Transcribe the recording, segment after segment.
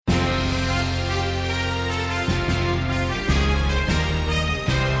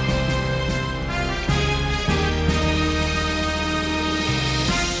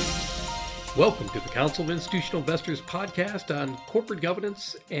Welcome to the Counsel of Institutional Investors podcast on corporate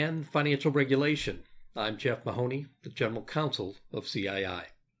governance and financial regulation. I'm Jeff Mahoney, the General Counsel of CII.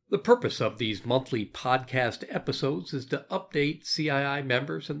 The purpose of these monthly podcast episodes is to update CII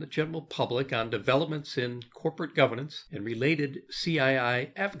members and the general public on developments in corporate governance and related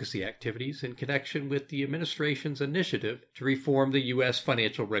CII advocacy activities in connection with the administration's initiative to reform the U.S.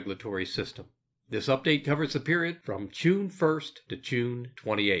 financial regulatory system. This update covers the period from June 1st to June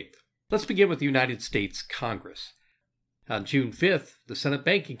 28th. Let's begin with the United States Congress. On June 5th, the Senate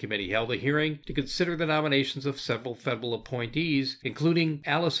Banking Committee held a hearing to consider the nominations of several federal appointees, including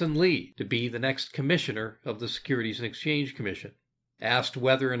Allison Lee to be the next commissioner of the Securities and Exchange Commission. Asked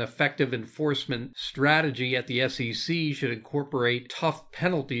whether an effective enforcement strategy at the SEC should incorporate tough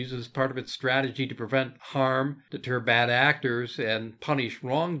penalties as part of its strategy to prevent harm, deter bad actors, and punish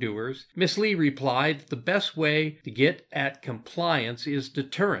wrongdoers, Ms. Lee replied that the best way to get at compliance is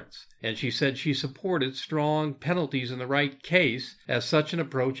deterrence, and she said she supported strong penalties in the right case, as such an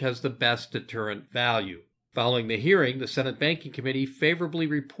approach has the best deterrent value. Following the hearing, the Senate Banking Committee favorably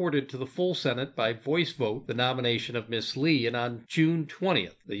reported to the full Senate by voice vote the nomination of Ms. Lee, and on June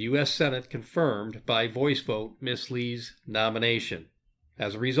 20th, the U.S. Senate confirmed by voice vote Ms. Lee's nomination.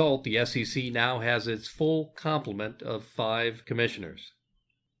 As a result, the SEC now has its full complement of 5 commissioners.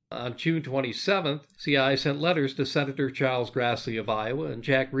 On June 27th, CII sent letters to Senator Charles Grassley of Iowa and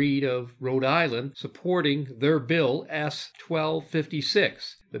Jack Reed of Rhode Island supporting their bill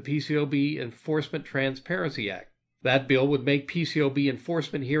S-1256, the PCOB Enforcement Transparency Act. That bill would make PCOB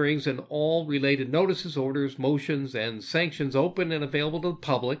enforcement hearings and all related notices, orders, motions, and sanctions open and available to the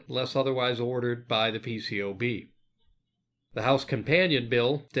public unless otherwise ordered by the PCOB. The House companion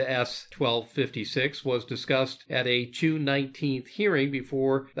bill to S-1256 was discussed at a June 19th hearing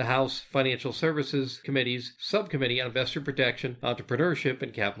before the House Financial Services Committee's Subcommittee on Investor Protection, Entrepreneurship,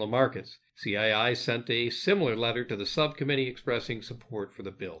 and Capital Markets. CII sent a similar letter to the subcommittee expressing support for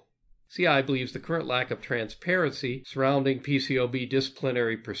the bill. CII believes the current lack of transparency surrounding PCOB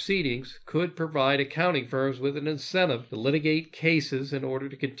disciplinary proceedings could provide accounting firms with an incentive to litigate cases in order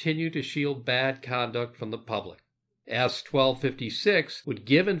to continue to shield bad conduct from the public. S-1256 would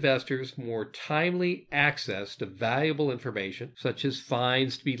give investors more timely access to valuable information, such as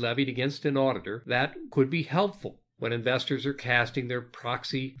fines to be levied against an auditor, that could be helpful when investors are casting their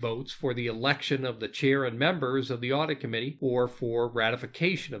proxy votes for the election of the chair and members of the audit committee or for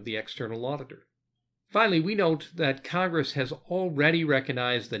ratification of the external auditor. Finally, we note that Congress has already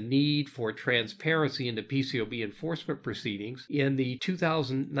recognized the need for transparency into PCOB enforcement proceedings in the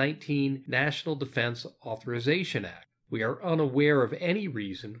 2019 National Defense Authorization Act. We are unaware of any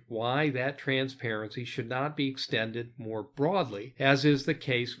reason why that transparency should not be extended more broadly, as is the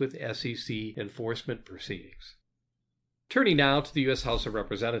case with SEC enforcement proceedings. Turning now to the U.S. House of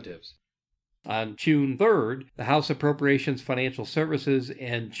Representatives. On June 3rd, the House Appropriations, Financial Services,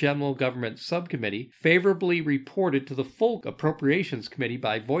 and General Government Subcommittee favorably reported to the full Appropriations Committee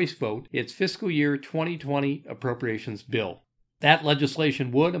by voice vote its fiscal year 2020 appropriations bill. That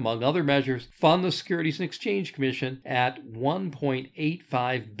legislation would, among other measures, fund the Securities and Exchange Commission at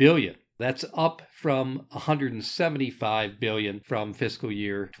 $1.85 billion. That's up from $175 billion from fiscal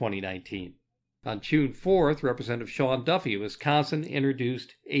year 2019. On June 4th, Representative Sean Duffy of Wisconsin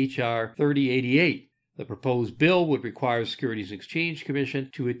introduced H.R. 3088. The proposed bill would require the Securities and Exchange Commission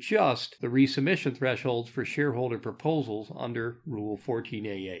to adjust the resubmission thresholds for shareholder proposals under Rule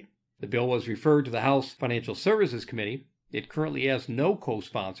 14a-8. The bill was referred to the House Financial Services Committee. It currently has no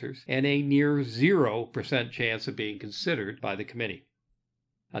co-sponsors and a near 0% chance of being considered by the committee.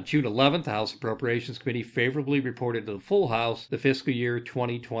 On June 11th, the House Appropriations Committee favorably reported to the full House the fiscal year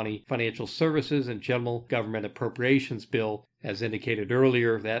 2020 Financial Services and General Government Appropriations Bill. As indicated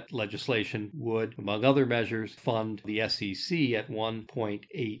earlier, that legislation would, among other measures, fund the SEC at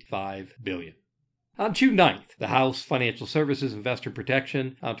 $1.85 billion. On June 9th, the House Financial Services, Investor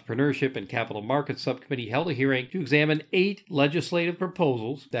Protection, Entrepreneurship, and Capital Markets Subcommittee held a hearing to examine 8 legislative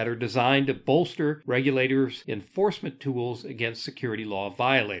proposals that are designed to bolster regulators' enforcement tools against security law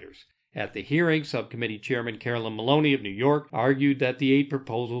violators. At the hearing, Subcommittee Chairman Carolyn Mahoney of New York argued that the 8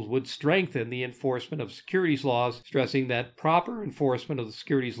 proposals would strengthen the enforcement of securities laws, stressing that proper enforcement of the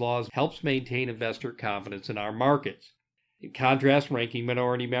securities laws helps maintain investor confidence in our markets. In contrast, Ranking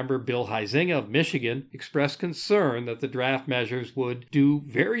Minority Member Bill Huizenga of Michigan expressed concern that the draft measures would do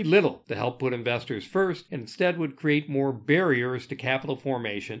very little to help put investors first and instead would create more barriers to capital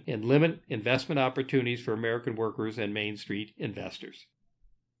formation and limit investment opportunities for American workers and Main Street investors.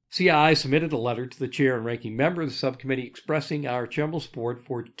 CII submitted a letter to the chair and ranking member of the subcommittee expressing our general support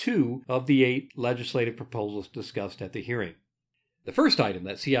for 2 of the 8 legislative proposals discussed at the hearing. The first item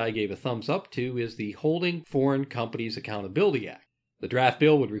that CII gave a thumbs up to is the Holding Foreign Companies Accountability Act. The draft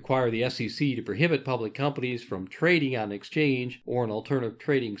bill would require the SEC to prohibit public companies from trading on an exchange or an alternative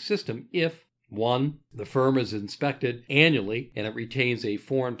trading system if 1. The firm is inspected annually and it retains a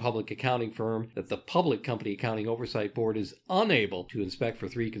foreign public accounting firm that the Public Company Accounting Oversight Board is unable to inspect for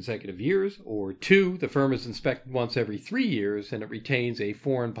 3 consecutive years, or 2. The firm is inspected once every 3 years and it retains a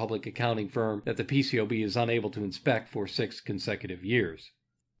foreign public accounting firm that the PCAOB is unable to inspect for 6 consecutive years.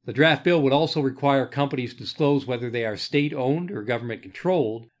 The draft bill would also require companies to disclose whether they are state-owned or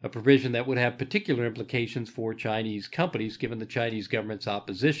government-controlled, a provision that would have particular implications for Chinese companies given the Chinese government's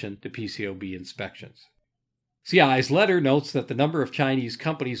opposition to PCAOB inspections. CII's letter notes that the number of Chinese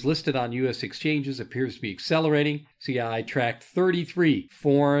companies listed on U.S. exchanges appears to be accelerating. CII tracked 33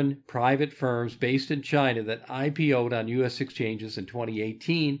 foreign private firms based in China that IPO'd on U.S. exchanges in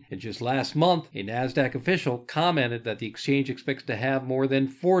 2018, and just last month, a NASDAQ official commented that the exchange expects to have more than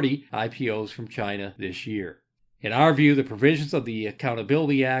 40 IPOs from China this year. In our view, the provisions of the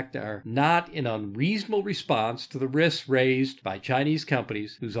Accountability Act are not an unreasonable response to the risks raised by Chinese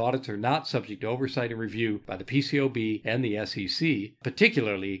companies whose audits are not subject to oversight and review by the PCAOB and the SEC,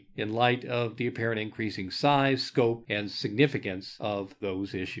 particularly in light of the apparent increasing size, scope, and significance of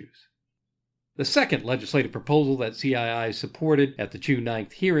those issues. The second legislative proposal that CII supported at the June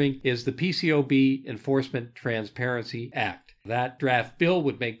 9th hearing is the PCAOB Enforcement Transparency Act. That draft bill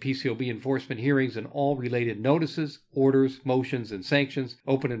would make PCAOB enforcement hearings and all related notices, orders, motions, and sanctions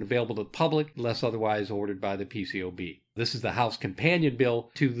open and available to the public unless otherwise ordered by the PCAOB. This is the House companion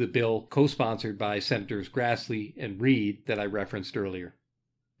bill to the bill co-sponsored by Senators Grassley and Reed that I referenced earlier.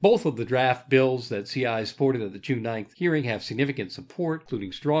 Both of the draft bills that CII supported at the June 9th hearing have significant support,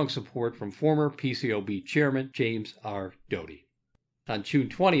 including strong support from former PCAOB Chairman James R. Doty. On June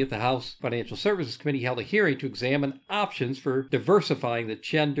 20th, the House Financial Services Committee held a hearing to examine options for diversifying the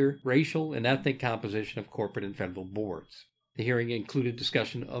gender, racial, and ethnic composition of corporate and federal boards. The hearing included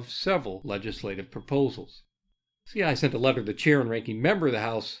discussion of several legislative proposals. CII sent a letter to the chair and ranking member of the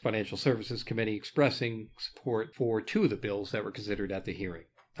House Financial Services Committee expressing support for 2 of the bills that were considered at the hearing.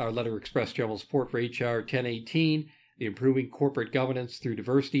 Our letter expressed general support for H.R. 1018, the Improving Corporate Governance Through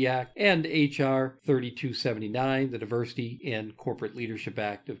Diversity Act, and H.R. 3279, the Diversity in Corporate Leadership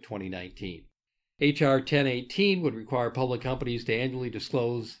Act of 2019. H.R. 1018 would require public companies to annually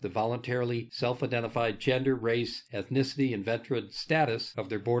disclose the voluntarily self-identified gender, race, ethnicity, and veteran status of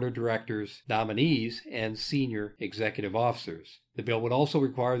their board of directors, nominees, and senior executive officers. The bill would also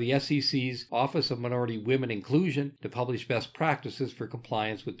require the SEC's Office of Minority Women Inclusion to publish best practices for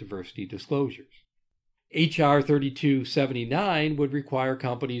compliance with diversity disclosures. H.R. 3279 would require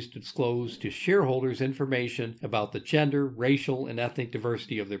companies to disclose to shareholders information about the gender, racial, and ethnic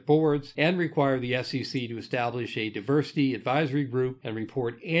diversity of their boards, and require the SEC to establish a diversity advisory group and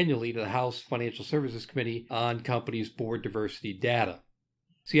report annually to the House Financial Services Committee on companies' board diversity data.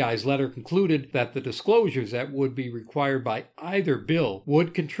 CII's letter concluded that the disclosures that would be required by either bill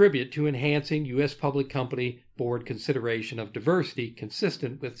would contribute to enhancing U.S. public company board consideration of diversity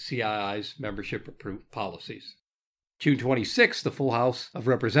consistent with CII's membership-approved policies. June 26, the full House of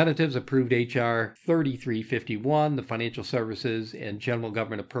Representatives approved H.R. 3351, the Financial Services and General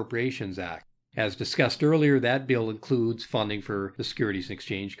Government Appropriations Act. As discussed earlier, that bill includes funding for the Securities and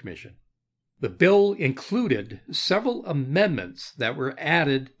Exchange Commission. The bill included several amendments that were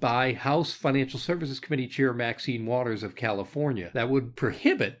added by House Financial Services Committee Chair Maxine Waters of California that would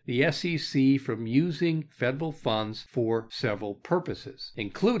prohibit the SEC from using federal funds for several purposes,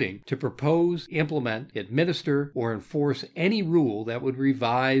 including to propose, implement, administer, or enforce any rule that would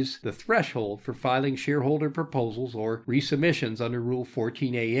revise the threshold for filing shareholder proposals or resubmissions under Rule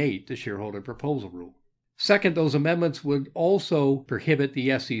 14a8, the Shareholder Proposal Rule. Second, those amendments would also prohibit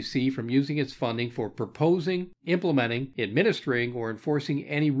the SEC from using its funding for proposing, implementing, administering, or enforcing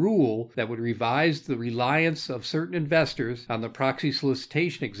any rule that would revise the reliance of certain investors on the proxy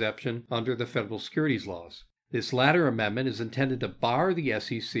solicitation exemption under the federal securities laws. This latter amendment is intended to bar the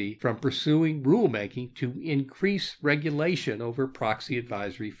SEC from pursuing rulemaking to increase regulation over proxy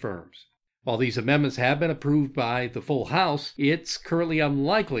advisory firms. While these amendments have been approved by the full House, it's currently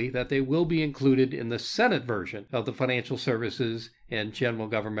unlikely that they will be included in the Senate version of the Financial Services and General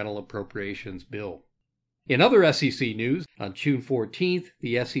Governmental Appropriations Bill. In other SEC news, on June 14th,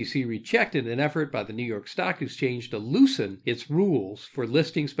 the SEC rejected an effort by the New York Stock Exchange to loosen its rules for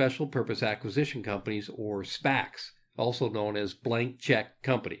listing special purpose acquisition companies, or SPACs, also known as blank check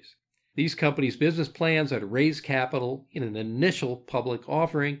companies. These companies' business plans are to raise capital in an initial public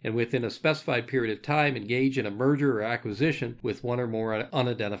offering and within a specified period of time engage in a merger or acquisition with one or more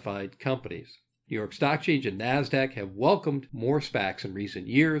unidentified companies. New York Stock Exchange and NASDAQ have welcomed more SPACs in recent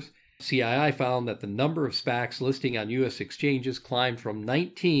years. CII found that the number of SPACs listing on U.S. exchanges climbed from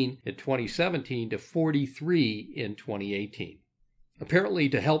 19 in 2017 to 43 in 2018. Apparently,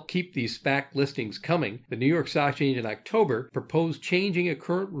 to help keep these SPAC listings coming, the New York Stock Exchange in October proposed changing a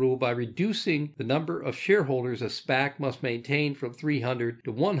current rule by reducing the number of shareholders a SPAC must maintain from 300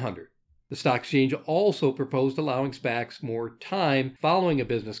 to 100. The Stock Exchange also proposed allowing SPACs more time following a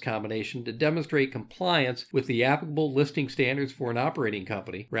business combination to demonstrate compliance with the applicable listing standards for an operating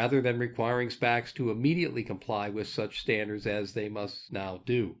company, rather than requiring SPACs to immediately comply with such standards as they must now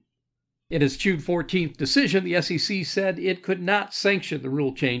do. In its June 14th decision, the SEC said it could not sanction the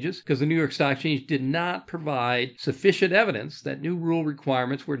rule changes because the New York Stock Exchange did not provide sufficient evidence that new rule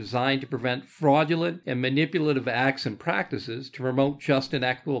requirements were designed to prevent fraudulent and manipulative acts and practices, to promote just and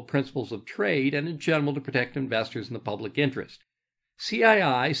equitable principles of trade, and in general to protect investors and the public interest.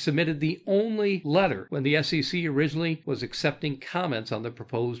 CII submitted the only letter when the SEC originally was accepting comments on the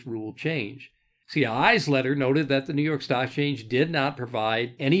proposed rule change. CII's letter noted that the New York Stock Exchange did not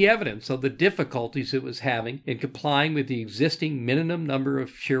provide any evidence of the difficulties it was having in complying with the existing minimum number of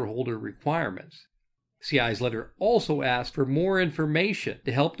shareholder requirements. CII's letter also asked for more information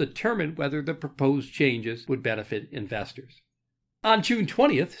to help determine whether the proposed changes would benefit investors. On June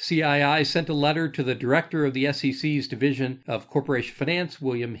 20th, CII sent a letter to the director of the SEC's Division of Corporation Finance,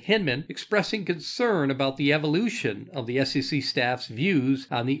 William Hinman, expressing concern about the evolution of the SEC staff's views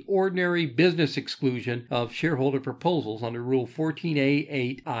on the ordinary business exclusion of shareholder proposals under Rule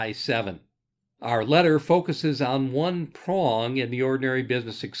 14a-8I-7. Our letter focuses on one prong in the ordinary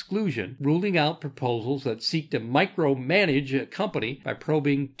business exclusion, ruling out proposals that seek to micromanage a company by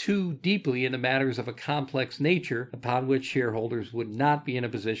probing too deeply into matters of a complex nature upon which shareholders would not be in a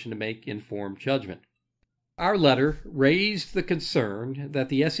position to make informed judgment. Our letter raised the concern that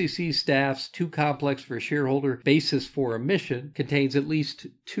the SEC staff's too complex for shareholder basis for omission contains at least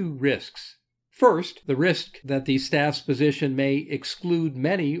two risks. First, the risk that the staff's position may exclude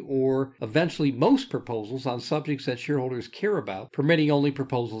many or eventually most proposals on subjects that shareholders care about, permitting only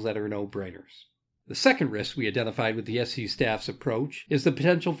proposals that are no-brainers. The second risk we identified with the SEC staff's approach is the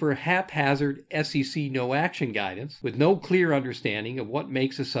potential for haphazard SEC no-action guidance with no clear understanding of what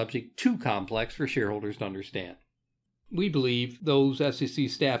makes a subject too complex for shareholders to understand. We believe those SEC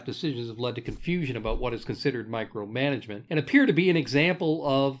staff decisions have led to confusion about what is considered micromanagement and appear to be an example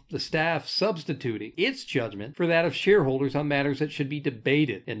of the staff substituting its judgment for that of shareholders on matters that should be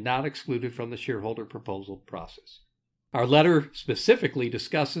debated and not excluded from the shareholder proposal process. Our letter specifically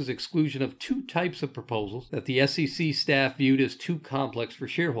discusses exclusion of two types of proposals that the SEC staff viewed as too complex for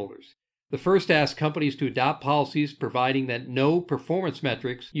shareholders. The first asks companies to adopt policies providing that no performance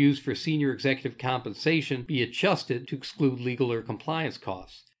metrics used for senior executive compensation be adjusted to exclude legal or compliance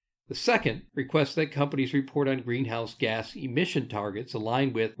costs. The second requests that companies report on greenhouse gas emission targets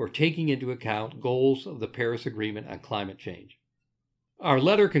aligned with or taking into account goals of the Paris Agreement on climate change. Our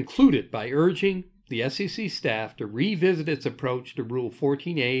letter concluded by urging the SEC staff to revisit its approach to Rule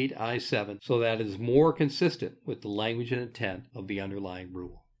 14a-8I-7 so that it is more consistent with the language and intent of the underlying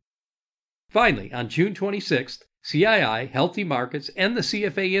rule. Finally, on June 26th, CII, Healthy Markets, and the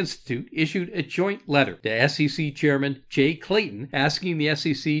CFA Institute issued a joint letter to SEC Chairman Jay Clayton asking the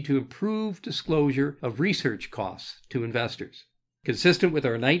SEC to improve disclosure of research costs to investors. Consistent with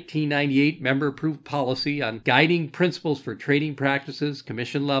our 1998 member-approved policy on guiding principles for trading practices,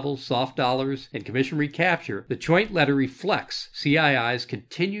 commission levels, soft dollars, and commission recapture, the joint letter reflects CII's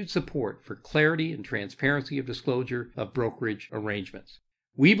continued support for clarity and transparency of disclosure of brokerage arrangements.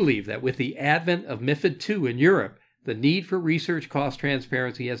 We believe that with the advent of MiFID II in Europe, the need for research cost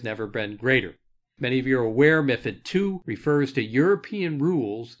transparency has never been greater. Many of you are aware MiFID II refers to European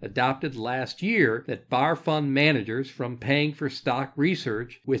rules adopted last year that bar fund managers from paying for stock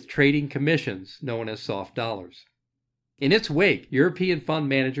research with trading commissions known as soft dollars. In its wake, European fund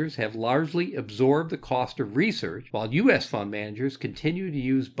managers have largely absorbed the cost of research, while U.S. fund managers continue to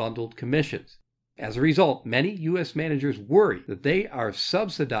use bundled commissions. As a result, many U.S. managers worry that they are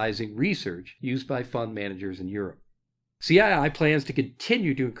subsidizing research used by fund managers in Europe. CII plans to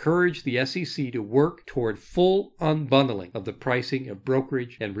continue to encourage the SEC to work toward full unbundling of the pricing of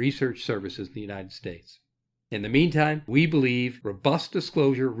brokerage and research services in the United States. In the meantime, we believe robust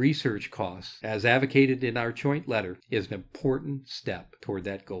disclosure of research costs, as advocated in our joint letter, is an important step toward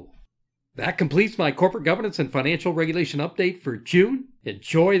that goal. That completes my corporate governance and financial regulation update for June.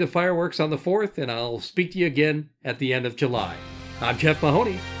 Enjoy the fireworks on the 4th, and I'll speak to you again at the end of July. I'm Jeff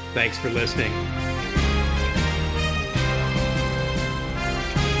Mahoney. Thanks for listening.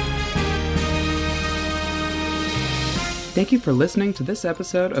 Thank you for listening to this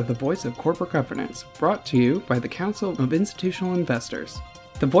episode of The Voice of Corporate Governance, brought to you by the Council of Institutional Investors.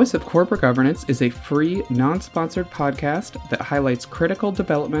 The Voice of Corporate Governance is a free, non-sponsored podcast that highlights critical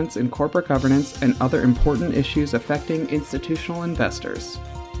developments in corporate governance and other important issues affecting institutional investors.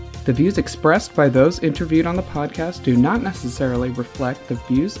 The views expressed by those interviewed on the podcast do not necessarily reflect the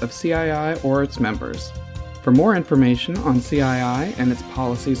views of CII or its members. For more information on CII and its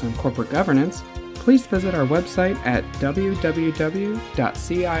policies on corporate governance, please visit our website at www.cii.org.